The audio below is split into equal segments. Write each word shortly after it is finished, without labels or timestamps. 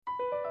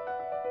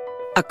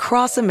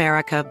Across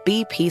America,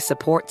 BP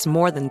supports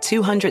more than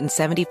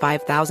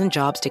 275,000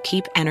 jobs to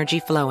keep energy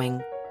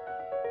flowing.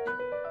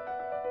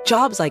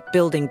 Jobs like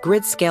building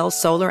grid-scale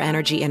solar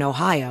energy in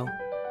Ohio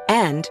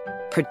and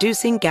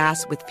producing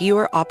gas with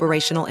fewer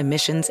operational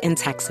emissions in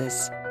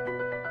Texas.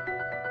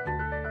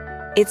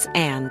 It's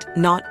and,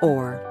 not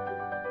or.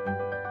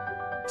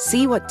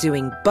 See what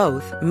doing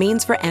both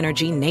means for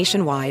energy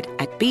nationwide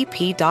at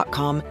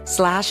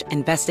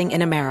bp.com/investing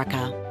in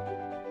America.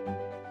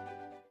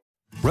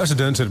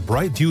 Residents at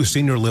Brightview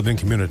Senior Living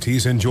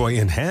Communities enjoy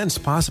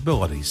enhanced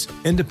possibilities,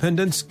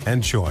 independence,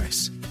 and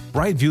choice.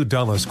 Brightview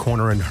Dulles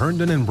Corner in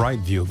Herndon and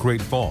Brightview,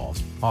 Great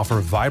Falls, offer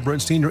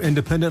vibrant senior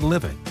independent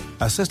living,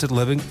 assisted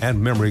living,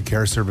 and memory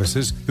care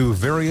services through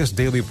various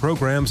daily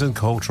programs and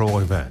cultural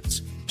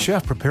events.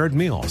 Chef-prepared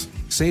meals,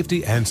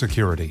 safety and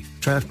security,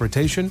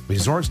 transportation,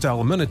 resort-style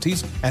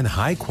amenities, and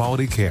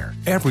high-quality care.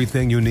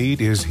 Everything you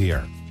need is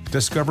here.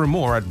 Discover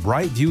more at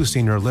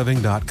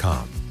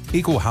brightviewseniorliving.com.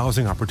 Equal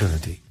housing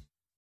opportunity.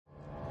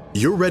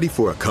 You're ready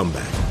for a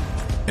comeback.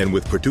 And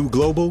with Purdue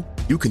Global,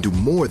 you can do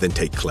more than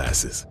take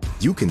classes.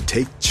 You can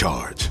take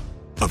charge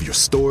of your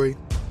story,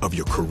 of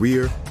your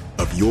career,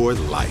 of your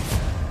life.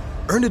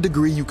 Earn a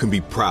degree you can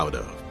be proud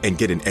of and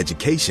get an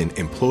education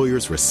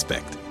employers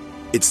respect.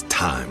 It's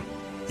time,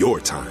 your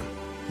time,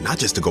 not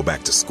just to go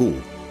back to school,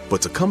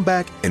 but to come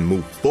back and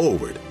move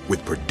forward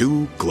with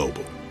Purdue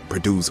Global,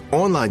 Purdue's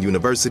online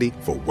university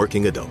for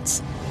working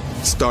adults.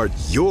 Start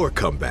your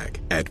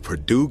comeback at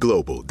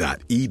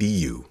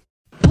purdueglobal.edu.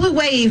 Blue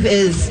Wave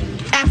is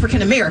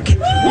African American.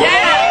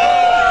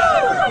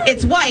 Yeah!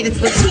 It's white,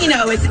 it's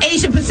Latino, it's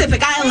Asian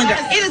Pacific Islander.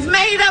 It is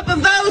made up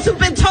of those who've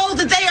been told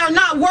that they are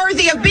not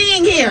worthy of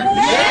being here.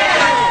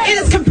 Yeah! It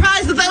is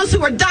comprised of those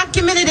who are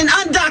documented and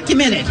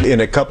undocumented.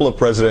 In a couple of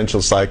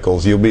presidential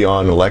cycles, you'll be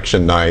on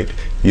election night,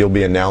 you'll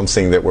be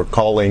announcing that we're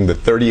calling the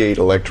 38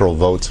 electoral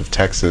votes of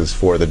Texas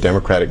for the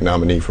Democratic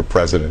nominee for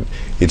president.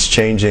 It's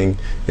changing.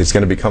 It's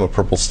going to become a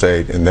purple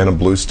state and then a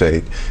blue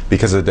state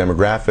because of the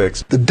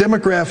demographics. The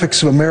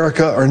demographics of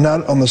America are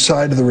not on the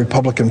side of the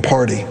Republican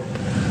Party.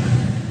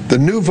 The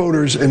new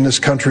voters in this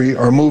country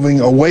are moving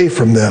away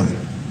from them,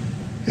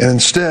 and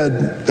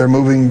instead they're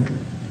moving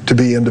to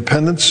be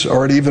independents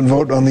or to even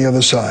vote on the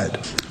other side.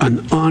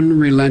 An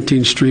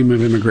unrelenting stream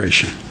of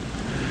immigration,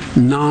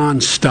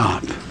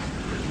 non-stop.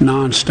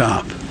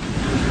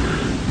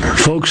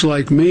 Folks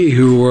like me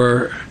who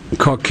are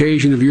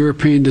Caucasian of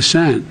European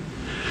descent,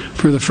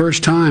 for the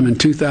first time in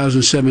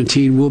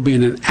 2017, will be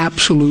in an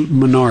absolute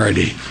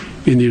minority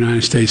in the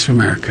United States of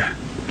America.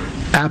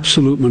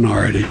 Absolute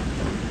minority.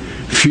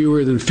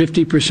 Fewer than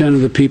 50%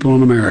 of the people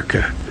in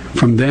America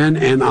from then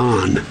and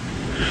on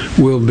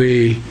will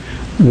be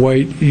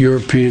white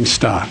European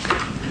stock.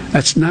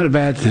 That's not a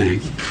bad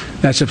thing.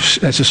 That's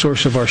a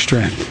source of our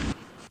strength.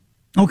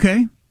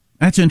 Okay,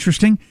 that's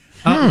interesting.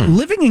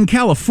 Living in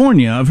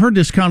California, I've heard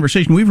this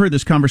conversation. We've heard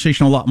this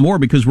conversation a lot more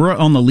because we're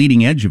on the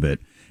leading edge of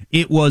it.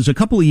 It was a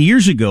couple of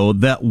years ago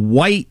that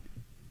white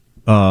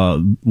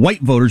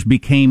voters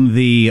became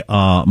the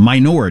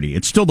minority.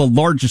 It's still the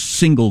largest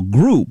single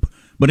group,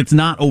 but it's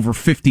not over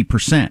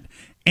 50%.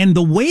 And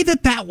the way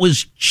that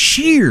was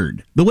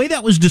cheered, the way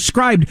that was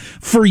described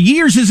for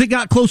years as it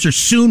got closer,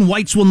 soon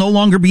whites will no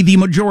longer be the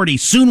majority.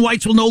 Soon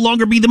whites will no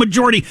longer be the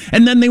majority.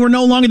 And then they were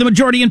no longer the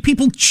majority, and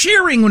people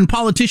cheering when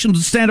politicians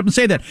would stand up and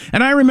say that.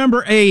 And I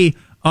remember a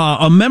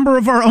member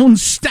of our own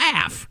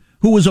staff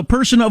who was a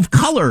person of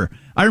color.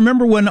 I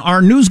remember when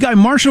our news guy,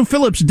 Marshall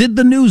Phillips, did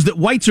the news that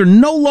whites are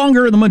no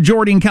longer the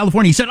majority in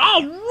California. He said,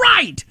 "All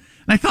right."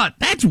 And I thought,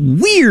 that's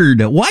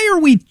weird. Why are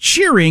we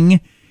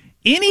cheering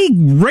any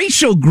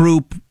racial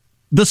group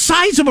the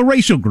size of a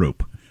racial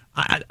group?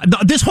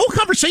 This whole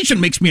conversation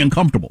makes me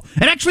uncomfortable.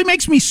 It actually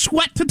makes me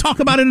sweat to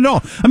talk about it at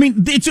all. I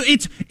mean,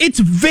 it's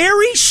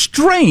very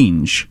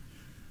strange.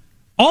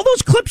 All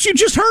those clips you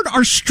just heard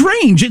are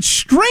strange. It's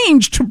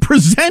strange to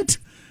present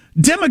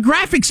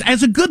demographics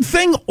as a good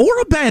thing or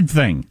a bad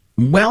thing.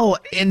 Well,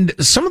 and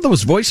some of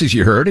those voices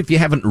you heard, if you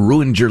haven't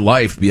ruined your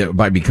life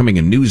by becoming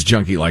a news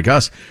junkie like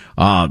us,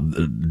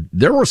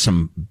 there were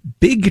some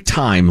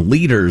big-time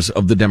leaders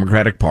of the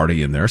Democratic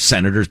Party in there.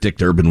 Senators, Dick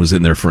Durbin was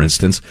in there, for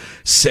instance,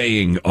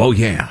 saying, oh,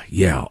 yeah,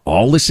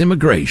 all this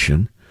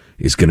immigration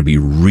is going to be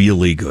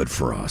really good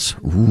for us.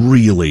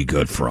 Really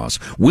good for us.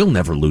 We'll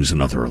never lose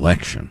another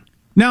election.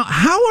 Now,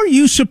 how are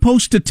you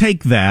supposed to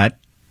take that?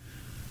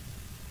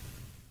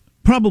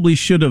 Probably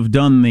should have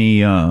done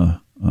the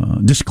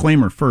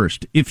disclaimer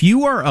first. If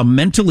you are a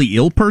mentally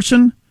ill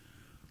person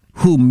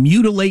who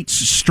mutilates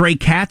stray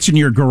cats in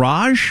your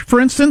garage, for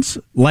instance,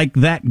 like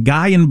that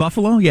guy in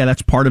Buffalo, yeah,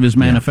 that's part of his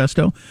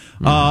manifesto,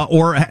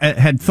 or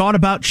had thought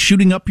about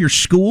shooting up your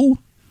school,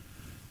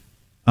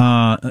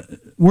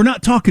 we're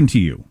not talking to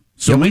you.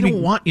 So we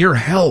don't want your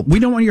help. We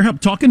don't want your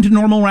help. Talking to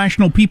normal,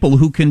 rational people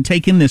who can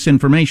take in this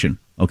information,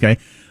 okay?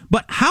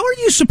 But how are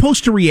you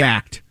supposed to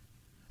react?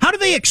 How do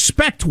they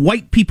expect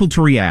white people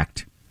to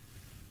react?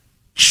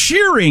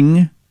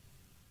 Cheering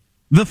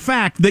the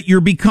fact that you're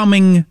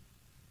becoming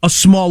a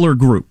smaller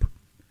group.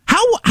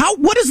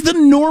 What is the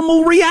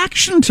normal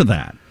reaction to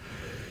that?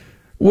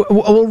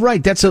 Well,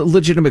 right. That's a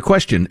legitimate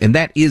question. And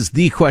that is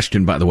the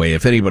question, by the way.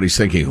 If anybody's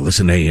thinking,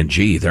 listen,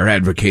 A&G, they're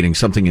advocating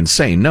something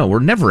insane. No, we're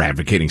never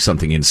advocating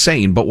something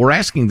insane, but we're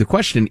asking the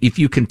question, if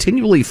you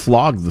continually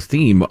flog the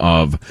theme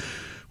of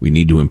we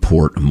need to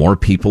import more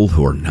people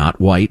who are not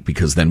white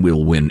because then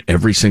we'll win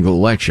every single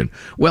election.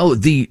 Well,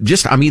 the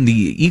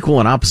equal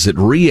and opposite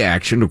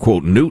reaction, to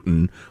quote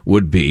Newton,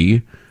 would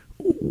be,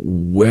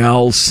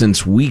 well,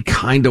 since we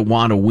kind of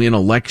want to win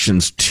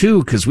elections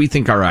too, because we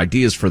think our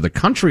ideas for the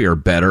country are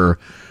better,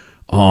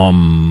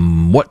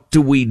 what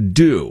do we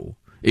do?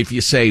 If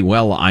you say,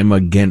 well, I'm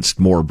against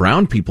more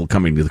brown people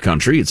coming to the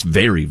country, it's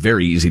very,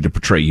 very easy to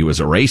portray you as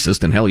a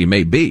racist, and hell, you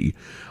may be.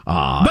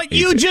 But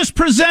you just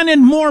presented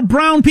more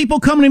brown people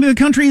coming into the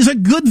country as a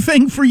good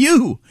thing for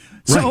you.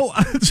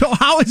 Right. So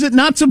how is it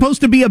not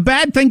supposed to be a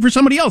bad thing for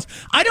somebody else?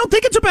 I don't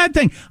think it's a bad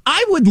thing.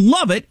 I would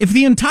love it if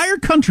the entire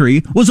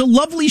country was a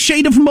lovely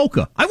shade of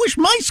mocha. I wish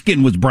my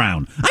skin was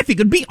brown. I think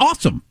it'd be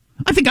awesome.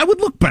 I think I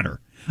would look better.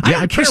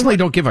 Yeah, I personally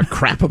don't give a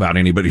crap about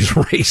anybody's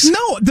race.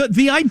 No,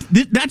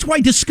 that's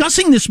why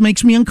discussing this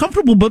makes me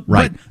uncomfortable, but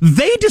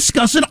they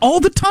discuss it all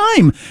the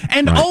time,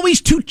 and always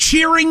to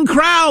cheering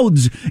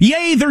crowds.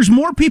 Yay, there's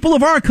more people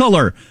of our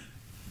color.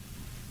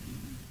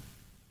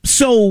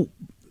 So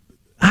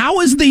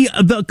how is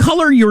the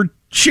color you're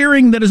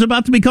cheering that is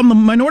about to become the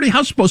minority,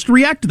 how's supposed to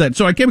react to that?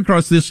 So I came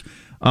across this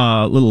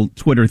little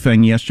Twitter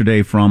thing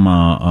yesterday from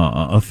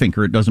a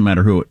thinker. It doesn't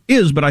matter who it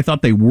is, but I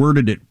thought they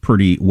worded it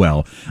pretty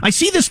well. I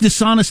see this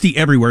dishonesty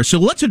everywhere, so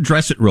let's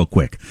address it real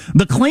quick.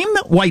 The claim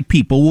that white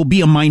people will be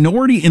a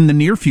minority in the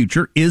near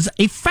future is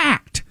a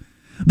fact.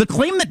 The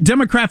claim that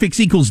demographics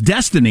equals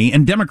destiny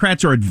and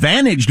Democrats are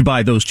advantaged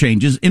by those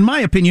changes, in my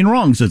opinion,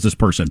 wrong, says this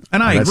person.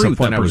 And I agree with that person. That's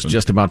the point I was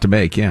just about to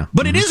make, yeah.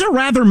 But it is a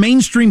rather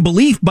mainstream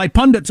belief by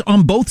pundits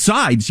on both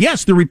sides.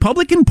 Yes, the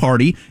Republican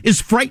Party is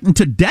frightened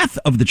to death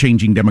of the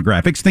changing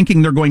demographics,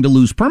 thinking they're going to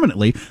lose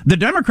permanently. The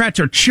Democrats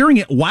are cheering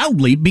it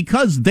wildly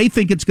because they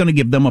think it's going to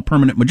give them a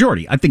permanent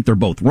majority. I think they're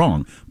both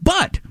wrong.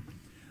 But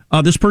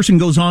this person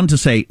goes on to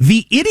say,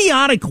 the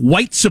idiotic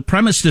white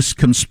supremacist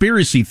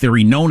conspiracy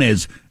theory known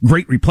as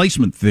Great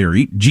Replacement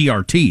Theory,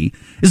 GRT,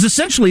 is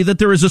essentially that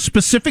there is a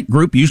specific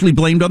group, usually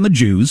blamed on the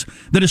Jews,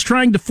 that is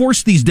trying to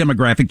force these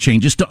demographic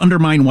changes to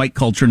undermine white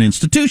culture and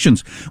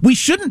institutions. We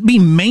shouldn't be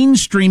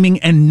mainstreaming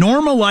and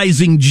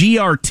normalizing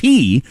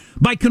GRT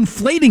by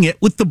conflating it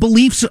with the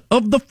beliefs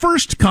of the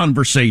first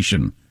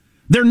conversation.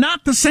 They're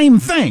not the same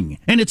thing,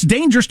 and it's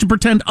dangerous to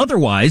pretend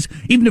otherwise,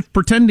 even if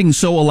pretending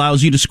so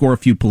allows you to score a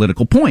few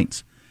political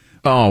points.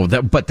 Oh,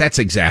 but that's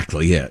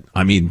exactly it.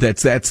 I mean,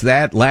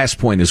 that last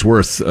point is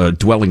worth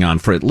dwelling on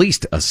for at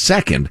least a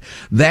second.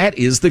 That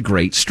is the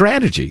great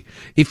strategy.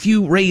 If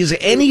you raise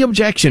any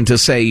objection to,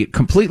 say,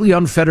 completely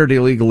unfettered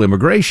illegal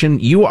immigration,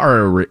 you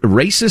are a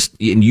racist,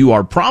 and you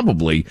are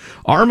probably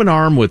arm in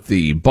arm with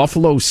the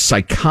Buffalo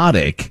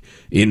psychotic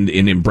in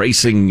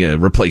embracing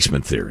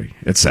replacement theory,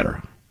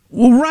 etc.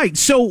 Well, right.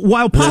 So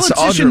while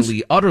politicians...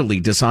 That's utterly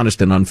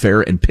dishonest and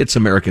unfair and pits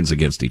Americans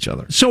against each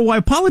other. So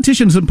while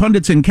politicians and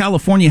pundits in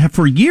California have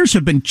for years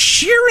have been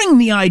cheering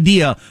the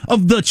idea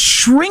of the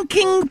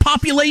shrinking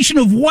population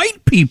of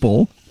white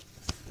people,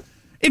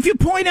 if you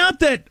point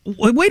out that,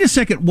 wait a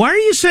second, why are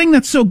you saying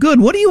that's so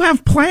good? What do you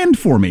have planned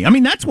for me? I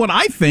mean, that's what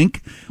I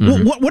think.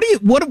 Mm-hmm.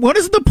 What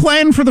is the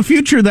plan for the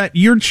future that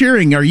you're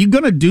cheering? Are you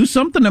going to do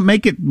something to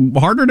make it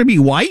harder to be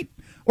white?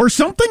 Or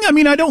something? I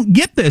mean, I don't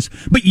get this.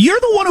 But you're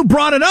the one who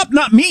brought it up,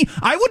 not me.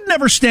 I would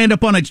never stand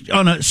up on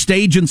a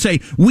stage and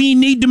say, we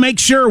need to make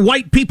sure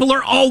white people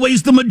are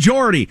always the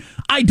majority.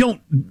 I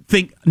don't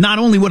think, not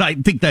only would I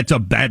think that's a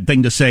bad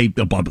thing to say,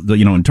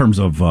 in terms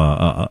of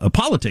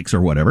politics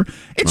or whatever,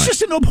 it's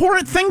just an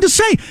abhorrent thing to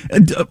say.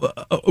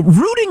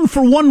 Rooting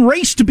for one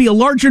race to be a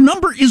larger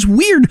number is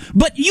weird,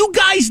 but you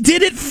guys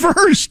did it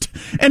first.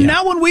 And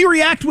now when we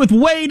react with,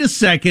 wait a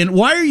second,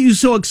 why are you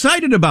so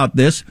excited about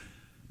this?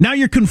 Now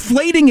you're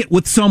conflating it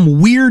with some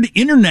weird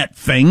internet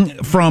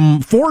thing from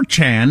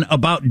 4chan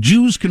about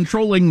Jews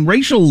controlling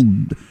racial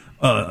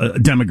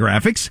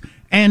demographics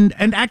and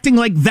acting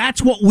like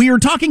that's what we were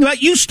talking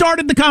about. You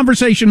started the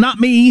conversation, not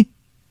me.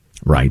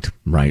 Right.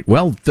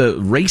 Well, the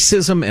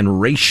racism and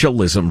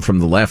racialism from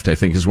the left, I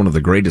think, is one of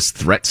the greatest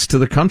threats to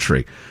the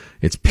country.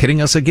 It's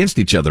pitting us against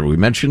each other. We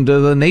mentioned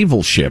the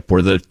naval ship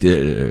where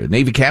the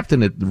Navy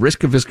captain at the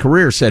risk of his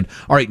career said,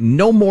 all right,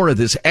 no more of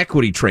this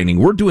equity training.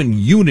 We're doing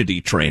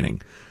unity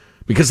training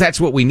because that's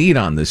what we need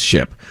on this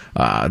ship.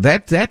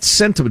 That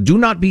sentiment, do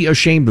not be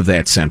ashamed of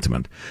that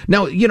sentiment.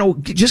 Now,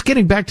 just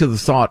getting back to the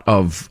thought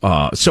of,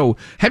 so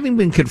having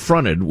been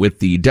confronted with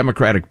the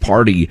Democratic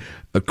Party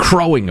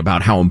crowing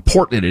about how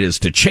important it is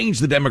to change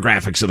the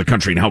demographics of the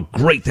country and how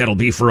great that'll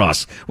be for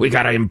us, we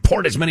got to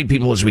import as many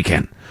people as we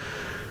can.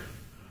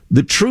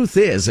 The truth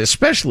is,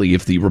 especially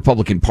if the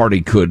Republican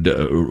Party could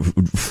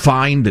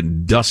find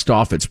and dust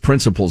off its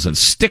principles and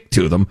stick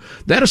to them,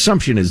 that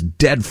assumption is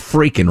dead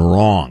freaking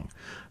wrong.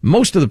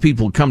 Most of the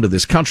people who come to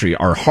this country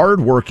are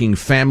hardworking,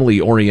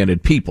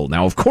 family-oriented people.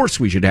 Now, of course,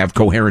 we should have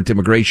coherent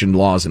immigration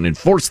laws and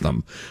enforce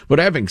them. But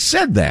having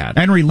said that...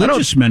 And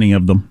religious, many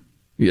of them.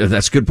 Yeah,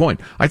 that's a good point.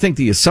 I think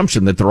the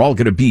assumption that they're all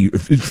going to be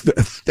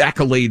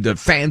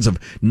fans of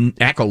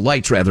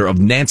acolytes of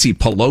Nancy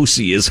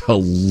Pelosi is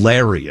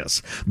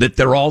hilarious. That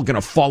they're all going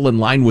to fall in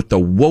line with the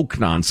woke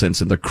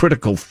nonsense and the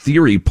critical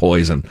theory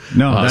poison.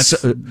 No, that's...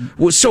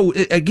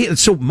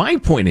 So my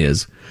point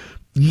is,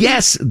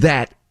 yes,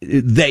 that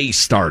they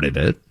started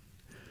it.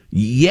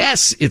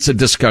 Yes, it's a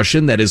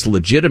discussion that is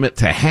legitimate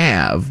to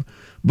have.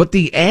 But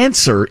the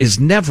answer is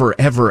never,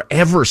 ever,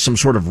 ever some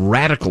sort of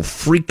radical,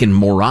 freaking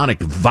moronic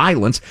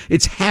violence.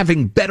 It's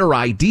having better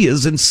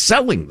ideas and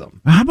selling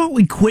them. How about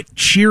we quit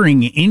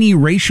cheering any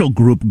racial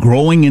group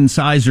growing in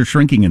size or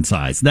shrinking in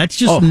size? That's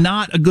just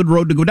not a good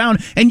road to go down.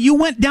 And you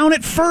went down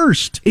it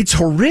first. It's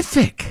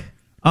horrific.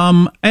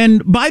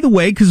 And by the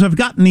way, because I've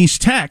gotten these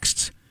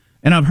texts,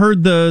 and I've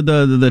heard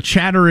the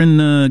chatter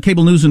in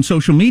cable news and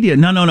social media.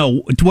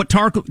 No. What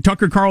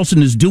Tucker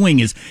Carlson is doing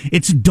is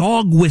it's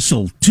dog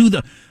whistle to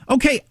the...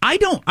 Okay, I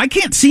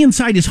can't see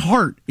inside his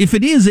heart. If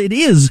it is, it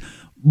is.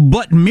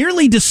 But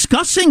merely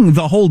discussing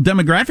the whole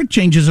demographic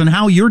changes and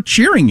how you're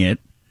cheering it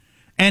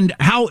and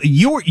how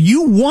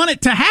you want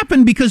it to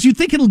happen because you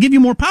think it'll give you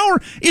more power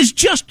is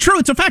just true.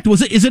 It's a fact.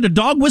 Is it a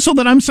dog whistle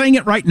that I'm saying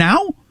it right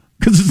now?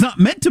 Because it's not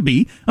meant to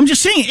be. I'm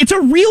just saying it's a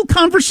real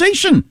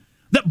conversation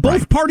that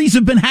both parties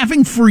have been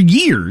having for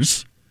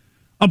years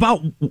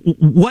about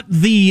what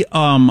the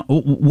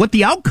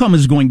outcome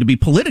is going to be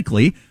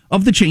politically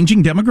of the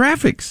changing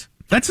demographics.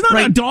 That's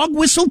not a dog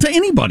whistle to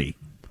anybody.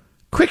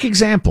 Quick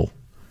example.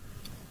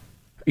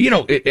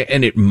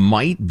 And it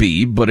might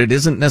be, but it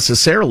isn't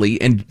necessarily,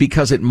 and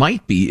because it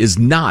might be is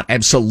not,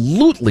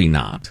 absolutely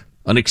not,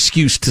 an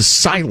excuse to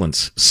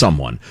silence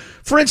someone.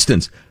 For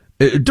instance,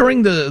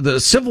 during the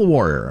Civil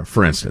War era,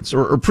 for instance,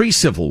 or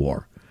pre-Civil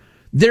War,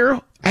 there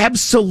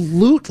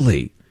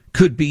absolutely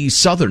could be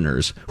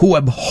Southerners who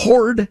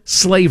abhorred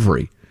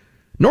slavery.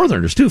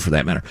 Northerners, too, for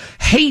that matter,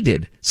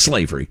 hated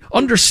slavery,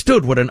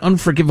 understood what an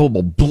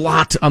unforgivable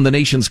blot on the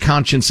nation's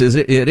conscience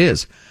it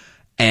is,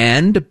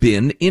 and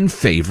been in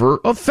favor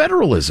of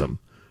federalism,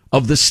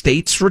 of the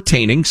states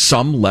retaining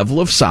some level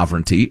of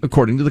sovereignty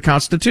according to the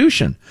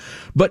Constitution.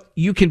 But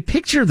you can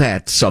picture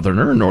that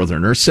Southerner or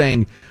Northerner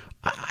saying,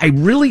 I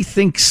really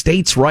think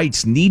states'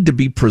 rights need to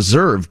be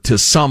preserved to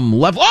some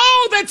level.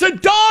 Oh, that's a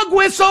dog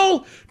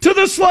whistle to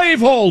the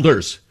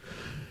slaveholders.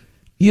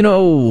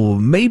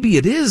 Maybe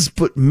it is,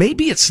 but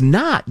maybe it's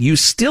not. You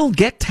still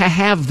get to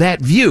have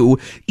that view,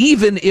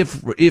 even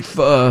if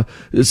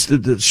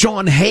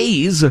Sean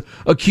Hayes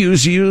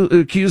accuses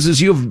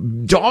you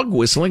of dog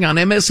whistling on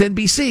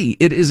MSNBC.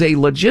 It is a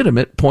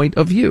legitimate point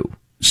of view.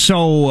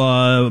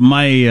 So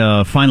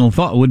my final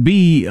thought would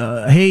be,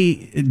 hey,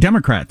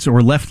 Democrats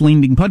or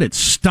left-leaning pundits,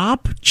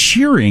 stop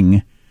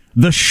cheering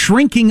the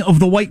shrinking of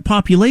the white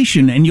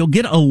population, and you'll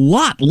get a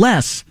lot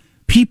less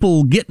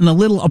people getting a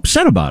little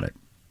upset about it.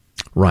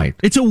 Right.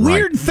 It's a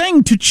weird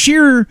thing to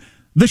cheer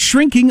the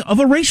shrinking of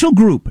a racial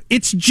group.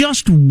 It's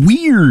just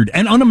weird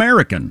and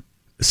un-American.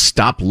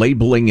 Stop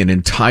labeling an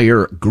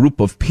entire group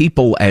of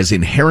people as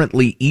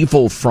inherently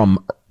evil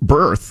from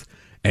birth,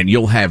 and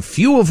you'll have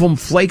few of them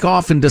flake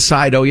off and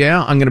decide, oh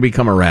yeah, I'm going to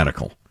become a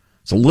radical.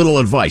 It's a little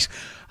advice.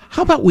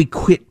 How about we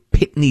quit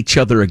pitting each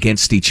other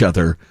against each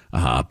other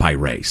by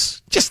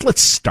race? Just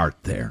let's start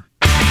there.